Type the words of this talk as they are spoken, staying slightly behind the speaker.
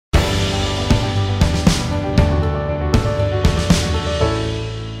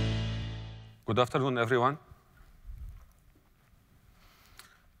Good afternoon, everyone.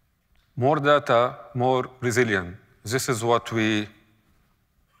 More data, more resilient. This is what we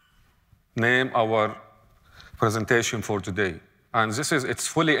name our presentation for today. And it's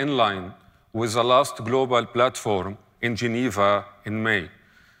fully in line with the last global platform in Geneva in May.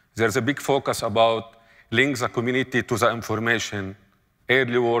 There's a big focus about linking the community to the information,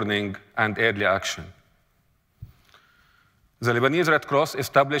 early warning, and early action. The Lebanese Red Cross,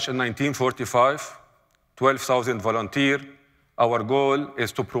 established in 1945, 12,000 volunteers. Our goal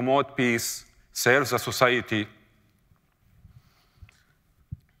is to promote peace, serve the society,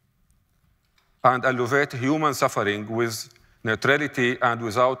 and alleviate human suffering with neutrality and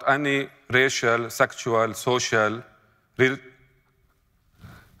without any racial, sexual, social,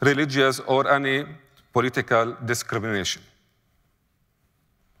 religious, or any political discrimination.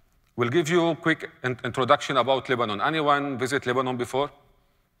 We'll give you a quick introduction about Lebanon. Anyone visit Lebanon before?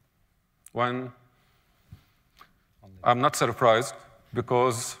 One? I'm not surprised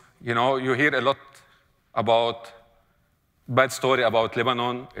because, you hear a lot about bad story about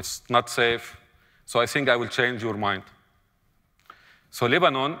Lebanon. It's not safe. So I think I will change your mind. So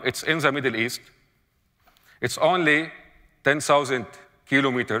Lebanon, it's in the Middle East. It's only 10,000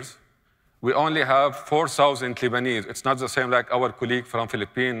 kilometers. We only have 4,000 Lebanese. It's not the same like our colleague from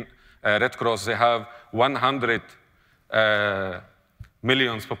Philippines, Red Cross. They have 100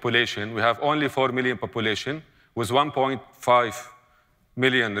 million population. We have only 4 million population with 1.5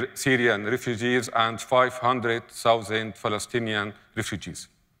 million Syrian refugees and 500,000 Palestinian refugees.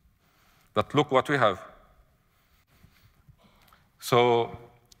 But look what we have. So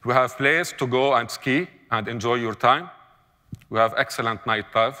we have place to go and ski and enjoy your time. We have excellent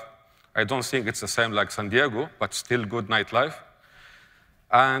nightlife. I don't think it's the same like San Diego, but still good nightlife.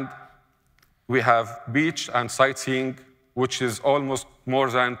 And we have beach and sightseeing, which is almost more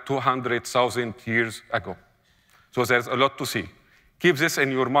than 200,000 years ago. So there's a lot to see. Keep this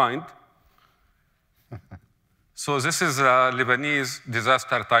in your mind. So this is a Lebanese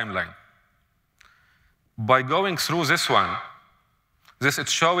disaster timeline. By going through this one, this is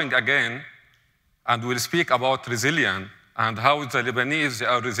showing again, and we'll speak about resilience and how the Lebanese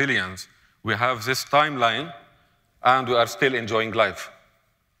are resilient. We have this timeline, and we are still enjoying life.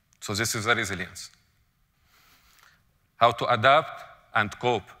 So this is the resilience. How to adapt and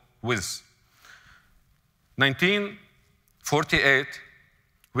cope with. 1948,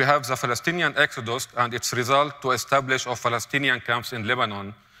 we have the Palestinian exodus and its result to establish of Palestinian camps in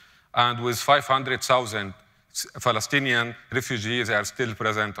Lebanon, and with 500,000 Palestinian refugees, they are still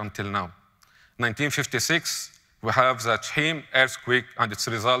present until now. 1956, we have the Chim earthquake and its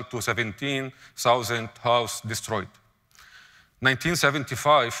result to 17,000 houses destroyed.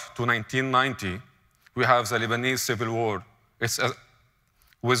 1975 to 1990, we have the Lebanese Civil War. It's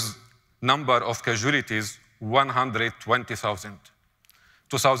with number of casualties, 120,000.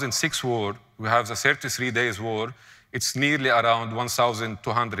 2006 war, we have the 33 days war. It's nearly around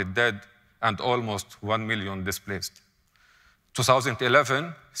 1,200 dead and almost 1 million displaced.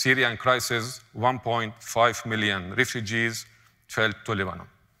 2011, Syrian crisis, 1.5 million refugees fled to Lebanon.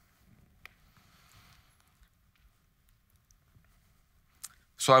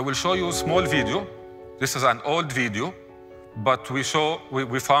 So I will show you a small video. This is an old video, but we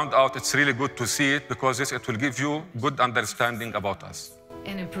found out it's really good to see it because it will give you good understanding about us.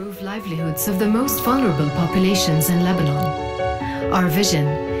 And improve livelihoods of the most vulnerable populations in Lebanon. Our vision,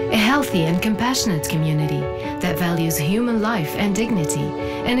 a healthy and compassionate community that values human life and dignity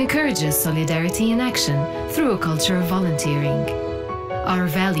and encourages solidarity in action through a culture of volunteering. Our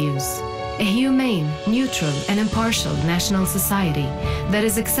values, a humane, neutral and impartial national society that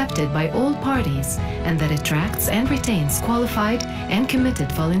is accepted by all parties and that attracts and retains qualified and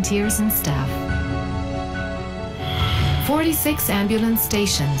committed volunteers and staff. 46 ambulance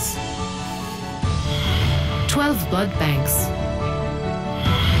stations, 12 blood banks,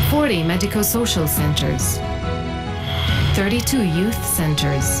 40 medico-social centers, 32 youth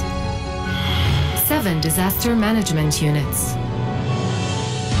centers, 7 disaster management units,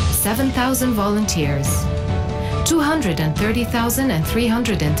 7,000 volunteers,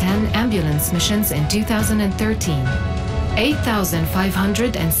 230,310 ambulance missions in 2013,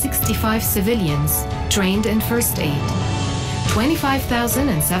 8,565 civilians trained in first aid,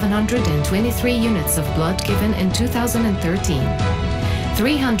 25,723 units of blood given in 2013,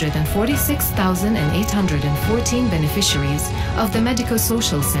 346,814 beneficiaries of the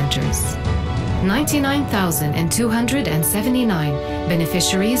medico-social centers, 99,279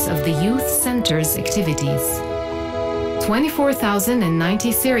 beneficiaries of the youth centers' activities,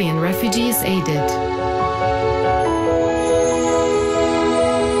 24,090 Syrian refugees aided.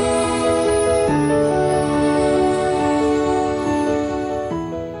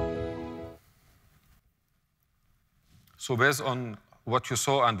 So based on what you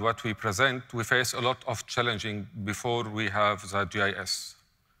saw and what we present, we face a lot of challenging before we have the GIS.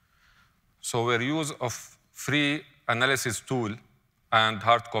 So we're use of free analysis tool and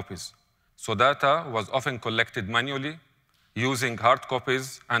hard copies. So data was often collected manually using hard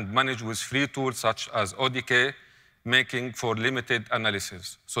copies and managed with free tools such as ODK, making for limited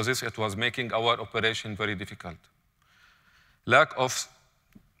analysis. So it was making our operation very difficult. Lack of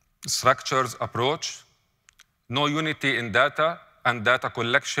structures approach, no unity in data and data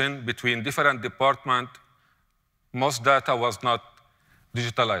collection between different departments. Most data was not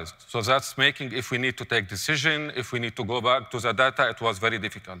digitalized. So that's making, if we need to take decision, if we need to go back to the data, it was very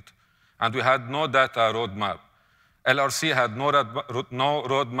difficult. And we had no data roadmap. LRC had no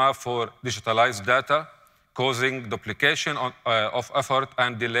roadmap for digitalized data, causing duplication of effort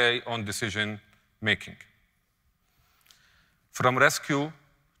and delay on decision making. From rescue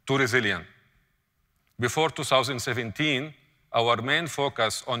to resilient. Before 2017, our main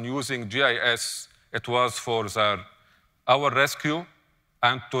focus on using GIS, it was for our rescue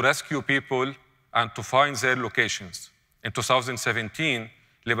and to rescue people and to find their locations. In 2017,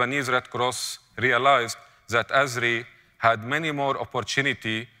 Lebanese Red Cross realized that Esri had many more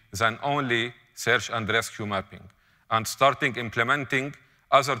opportunity than only search and rescue mapping, and starting implementing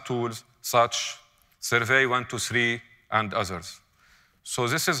other tools such Survey 123 and others. So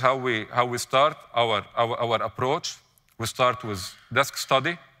this is how we start our approach. We start with desk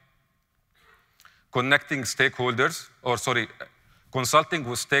study, consulting with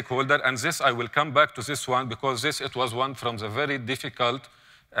stakeholders, and this I will come back to this one because it was one from the very difficult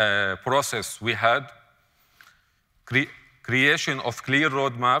process we had. Creation of clear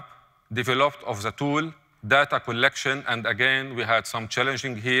roadmap, developed of the tool, data collection, and again, we had some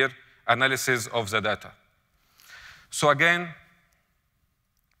challenging here, analysis of the data. So again,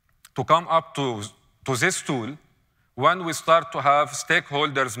 to come up to this tool, when we start to have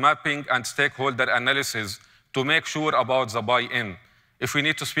stakeholders mapping and stakeholder analysis to make sure about the buy-in. If we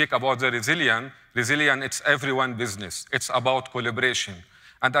need to speak about the resilient, it's everyone business. It's about collaboration.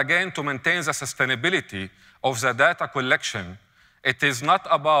 And again, to maintain the sustainability of the data collection, it is not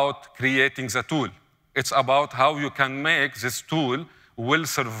about creating the tool. It's about how you can make this tool will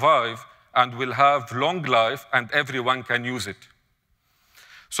survive and will have long life and everyone can use it.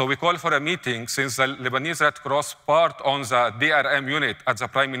 So we call for a meeting since the Lebanese Red Cross part on the DRM unit at the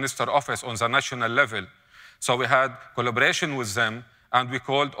Prime Minister's office on the national level. So we had collaboration with them and we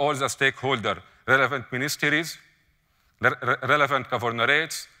called all the stakeholders, relevant ministries, relevant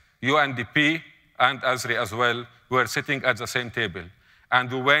governorates, UNDP, and Esri as well, were sitting at the same table. And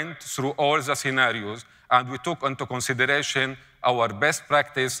we went through all the scenarios and we took into consideration our best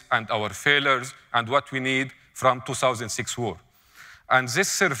practice and our failures and what we need from 2006 war. And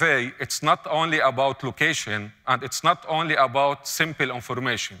this survey, it's not only about location and it's not only about simple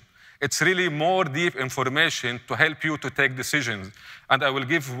information. It's really more deep information to help you to take decisions. And I will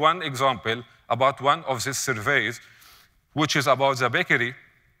give one example about one of these surveys, which is about the bakery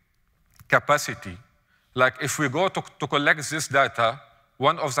capacity. Like if we go to collect this data,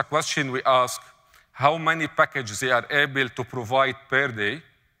 one of the questions we ask, how many packages they are able to provide per day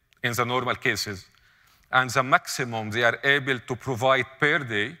in the normal cases, and the maximum they are able to provide per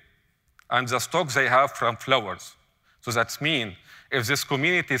day, and the stocks they have from flowers. So that means if this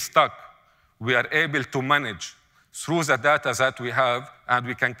community is stuck, we are able to manage through the data that we have, and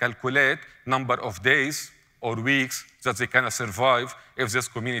we can calculate number of days or weeks that they can survive if this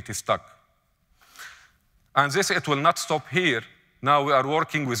community is stuck. And it will not stop here. Now we are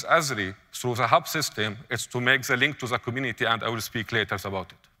working with Esri through the hub system. It's to make the link to the community, and I will speak later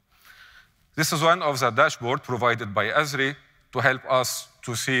about it. This is one of the dashboards provided by Esri to help us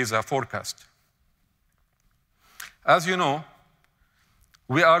to see the forecast. As you know,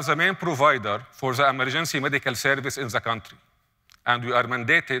 we are the main provider for the emergency medical service in the country, and we are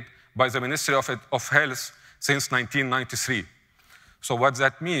mandated by the Ministry of Health since 1993. So what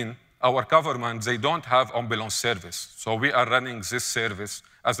that means, our government, they don't have ambulance service. So we are running this service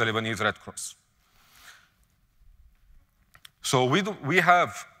as the Lebanese Red Cross.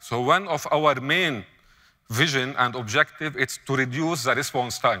 So one of our main vision and objective is to reduce the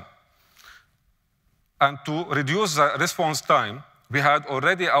response time. And to reduce the response time, we had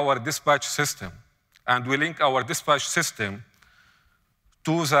already our dispatch system, and we link our dispatch system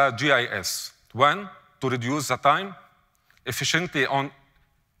to the GIS. One, to reduce the time, efficiency on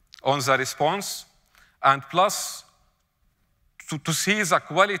the response, and plus to see the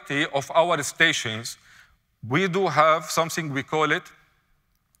quality of our stations. We do have something we call it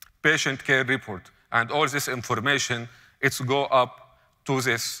patient care report, and all this information, it's go up to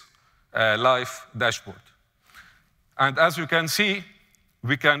this live dashboard. And as you can see,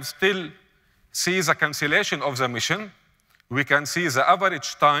 we can still see the cancellation of the mission. We can see the average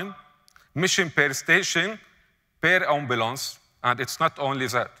time, mission per station, per ambulance, and it's not only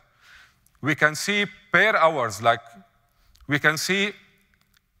that. We can see per hours, like we can see,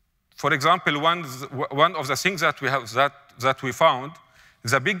 for example, one of the things that we have that we found,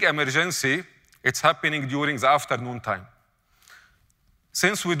 the big emergency, it's happening during the afternoon time.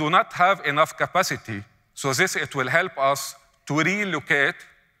 Since we do not have enough capacity, so it will help us to relocate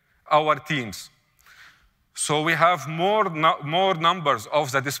our teams. So we have more numbers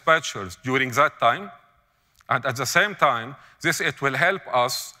of the dispatchers during that time, and at the same time, it will help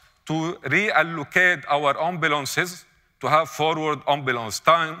us to reallocate our ambulances to have forward ambulance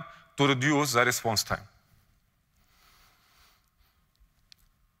time to reduce the response time.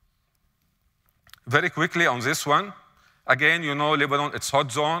 Very quickly on this one, again, you know, Lebanon, it's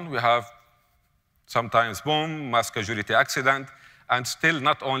hot zone. We have sometimes boom, mass casualty accident, and still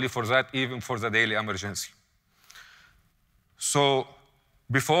not only for that, even for the daily emergency. So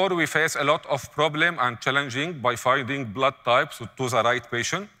before we face a lot of problem and challenging by finding blood types to the right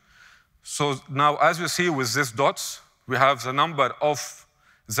patient. So now, as you see with these dots, we have the number of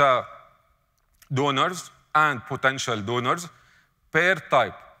the donors and potential donors per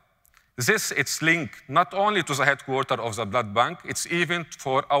type. It's linked not only to the headquarters of the blood bank, it's even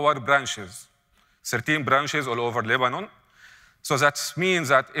for our branches, 13 branches all over Lebanon. So that means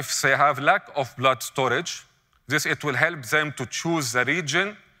that if they have lack of blood storage, it will help them to choose the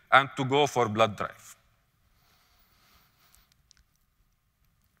region and to go for blood drive.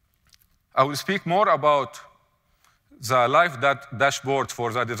 I will speak more about the life dashboard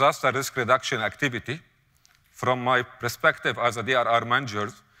for the disaster risk reduction activity from my perspective as a DRR manager.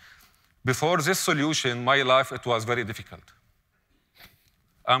 Before this solution, my life, it was very difficult.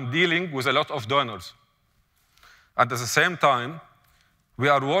 I'm dealing with a lot of donors. And at the same time, we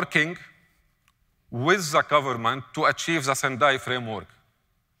are working with the government to achieve the Sendai framework.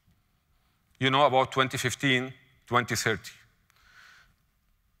 You know, about 2015, 2030.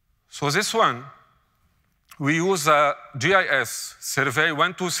 So this one, we use the GIS survey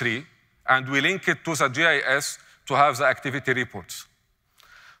 123, and we link it to the GIS to have the activity reports.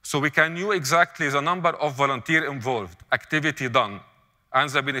 So we can know exactly the number of volunteers involved, activity done, and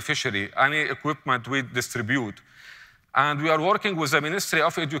the beneficiary, any equipment we distribute. And we are working with the Ministry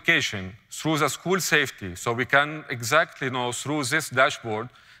of Education through the school safety, so we can exactly know through this dashboard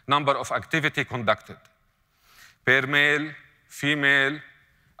number of activity conducted, per male, female,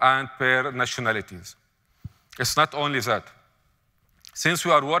 and per nationalities. It's not only that. Since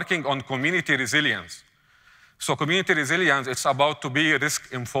we are working on community resilience, so community resilience, it's about to be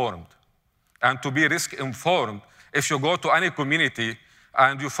risk-informed. And to be risk-informed, if you go to any community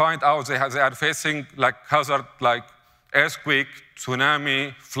and you find out they are facing like hazard like earthquake,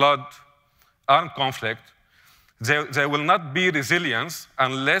 tsunami, flood, armed conflict, they will not be resilient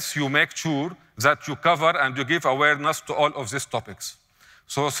unless you make sure that you cover and you give awareness to all of these topics.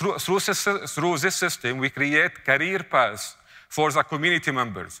 So through this system, we create career paths for the community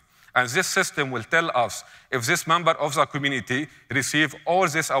members. And this system will tell us if this member of the community receive all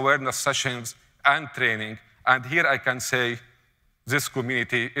these awareness sessions and training. And here I can say this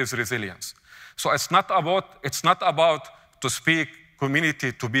community is resilient. So it's not about to speak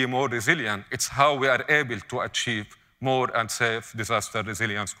community to be more resilient. It's how we are able to achieve more and safe disaster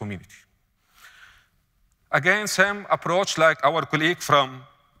resilience community. Again, same approach like our colleague from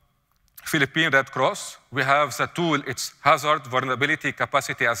Philippine Red Cross. We have the tool, it's Hazard Vulnerability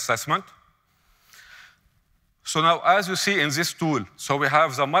Capacity Assessment. So now, as you see in this tool, so we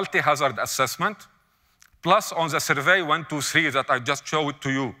have the multi-hazard assessment, plus on the survey 123 that I just showed to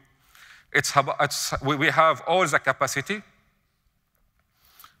you, we have all the capacity.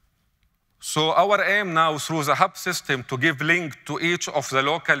 So our aim now through the hub system to give link to each of the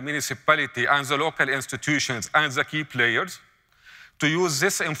local municipality and the local institutions and the key players to use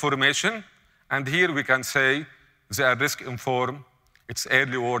this information, and here we can say they are risk-informed, it's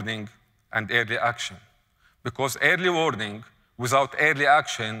early warning and early action. Because early warning without early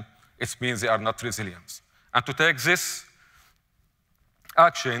action, it means they are not resilient. And to take this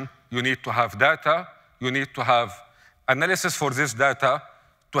action, you need to have data, you need to have analysis for this data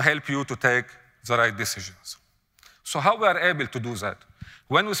to help you to take the right decisions. So how we are able to do that?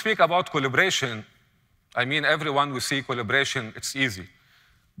 When we speak about collaboration, I mean, everyone will see collaboration, it's easy.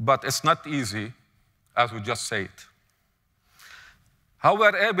 But it's not easy, as we just said. How we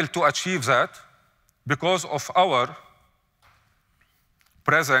are able to achieve that? Because of our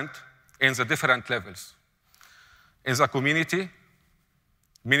present in the different levels. In the community,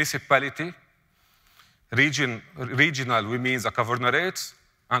 municipality, Regional, we mean the governorates,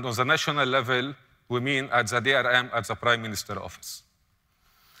 and on the national level, we mean at the DRM, at the Prime Minister's office.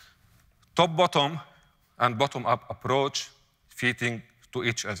 Top-bottom and bottom-up approach fitting to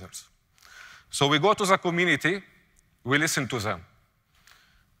each other. So we go to the community, we listen to them,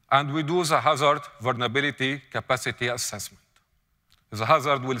 and we do the hazard vulnerability capacity assessment. The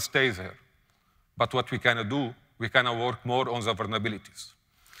hazard will stay there, but what we can do, we can work more on the vulnerabilities.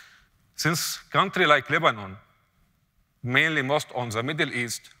 Since country like Lebanon, mainly most on the Middle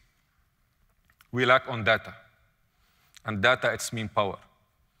East, we lack on data. And data, it's mean power.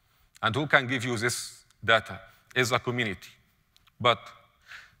 And who can give you this data is a community. But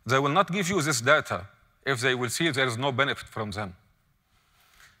they will not give you this data if they will see there is no benefit from them.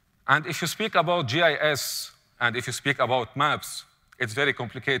 And if you speak about GIS and if you speak about maps, it's very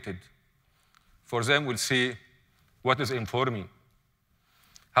complicated. For them, we'll see what is informing,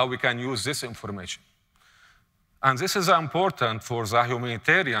 how we can use this information. And this is important for the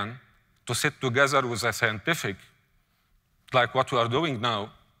humanitarian to sit together with the scientific, like what we are doing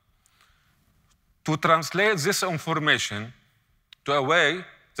now, to translate this information to a way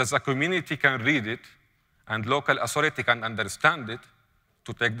that the community can read it and local authority can understand it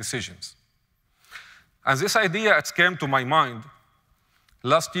to take decisions. And this idea, it came to my mind.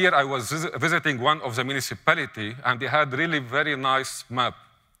 Last year, I was visiting one of the municipality, and they had really very nice map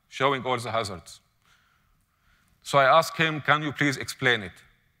showing all the hazards. So I asked him, can you please explain it?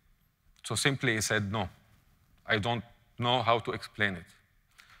 So simply he said, no, I don't know how to explain it.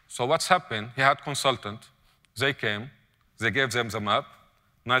 So what's happened, he had consultant, they came, they gave them the map,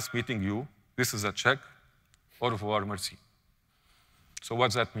 nice meeting you, this is a check, au revoir, merci. So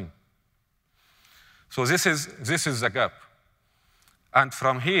what's that mean? So this is the gap. And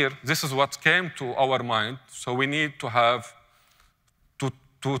from here, this is what came to our mind, so we need to have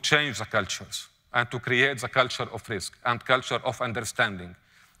to change the cultures and to create the culture of risk and culture of understanding.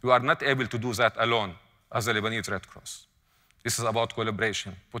 We are not able to do that alone as the Lebanese Red Cross. This is about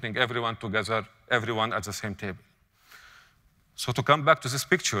collaboration, putting everyone together, everyone at the same table. So to come back to this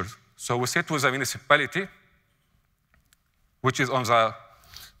picture, so we sit with the municipality, which is on the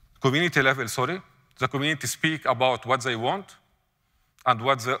community level, The community speak about what they want and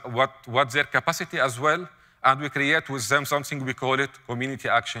what's their capacity as well, and we create with them something we call it community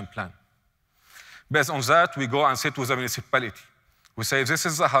action plan. Based on that, we go and sit with the municipality. We say, this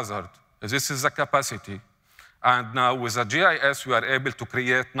is the hazard, this is the capacity, and now with the GIS, we are able to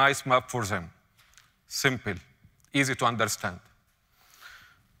create nice map for them. Simple, easy to understand.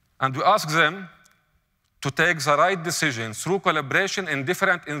 And we ask them to take the right decision through collaboration in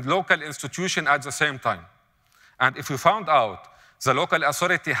different local institutions at the same time. And if we found out the local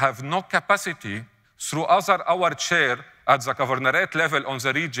authority have no capacity through our chair at the governorate level on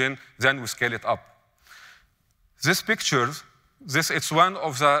the region, then we scale it up. This picture, it's one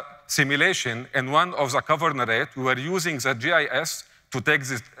of the simulation in one of the governorate. We were using the GIS to take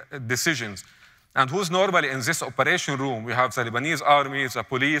these decisions. And who's normally in this operation room? We have the Lebanese army, the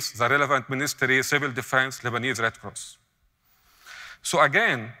police, the relevant ministry, civil defense, Lebanese Red Cross. So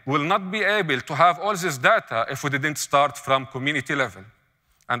again, we'll not be able to have all this data if we didn't start from community level.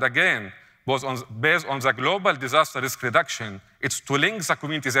 And again, based on the global disaster risk reduction, it's to link the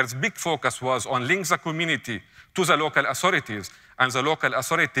community. There's big focus was on link the community to the local authorities and the local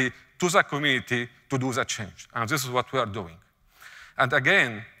authority to the community to do the change. And this is what we are doing. And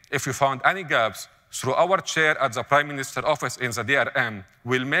again, if we found any gaps, through our chair at the Prime Minister's office in the DRM,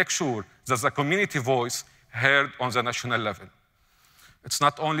 we'll make sure that the community voice heard on the national level. It's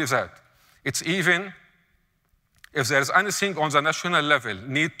not only that. It's even if there's anything on the national level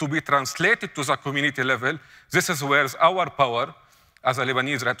need to be translated to the community level, this is where our power as a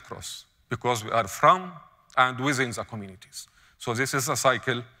Lebanese Red Cross, because we are from and within the communities. So this is a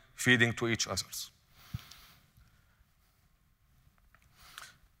cycle feeding to each other.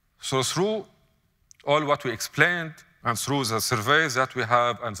 So through all what we explained and through the surveys that we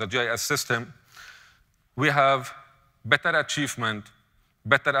have and the GIS system, we have better achievement,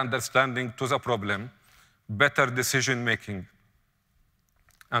 better understanding to the problem, better decision making.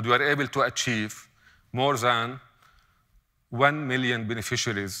 And we are able to achieve more than 1 million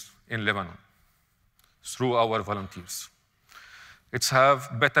beneficiaries in Lebanon through our volunteers. It's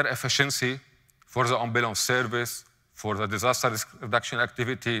have better efficiency for the ambulance service, for the disaster risk reduction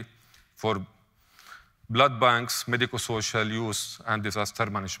activity, for blood banks, medico-social use, and disaster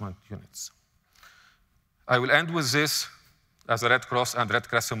management units. I will end with this. As a Red Cross and Red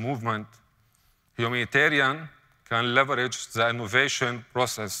Crescent movement, humanitarian can leverage the innovation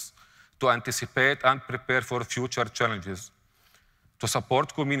process to anticipate and prepare for future challenges, to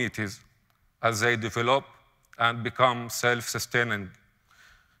support communities, as they develop and become self-sustaining,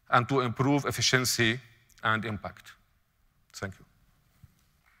 and to improve efficiency and impact. Thank you.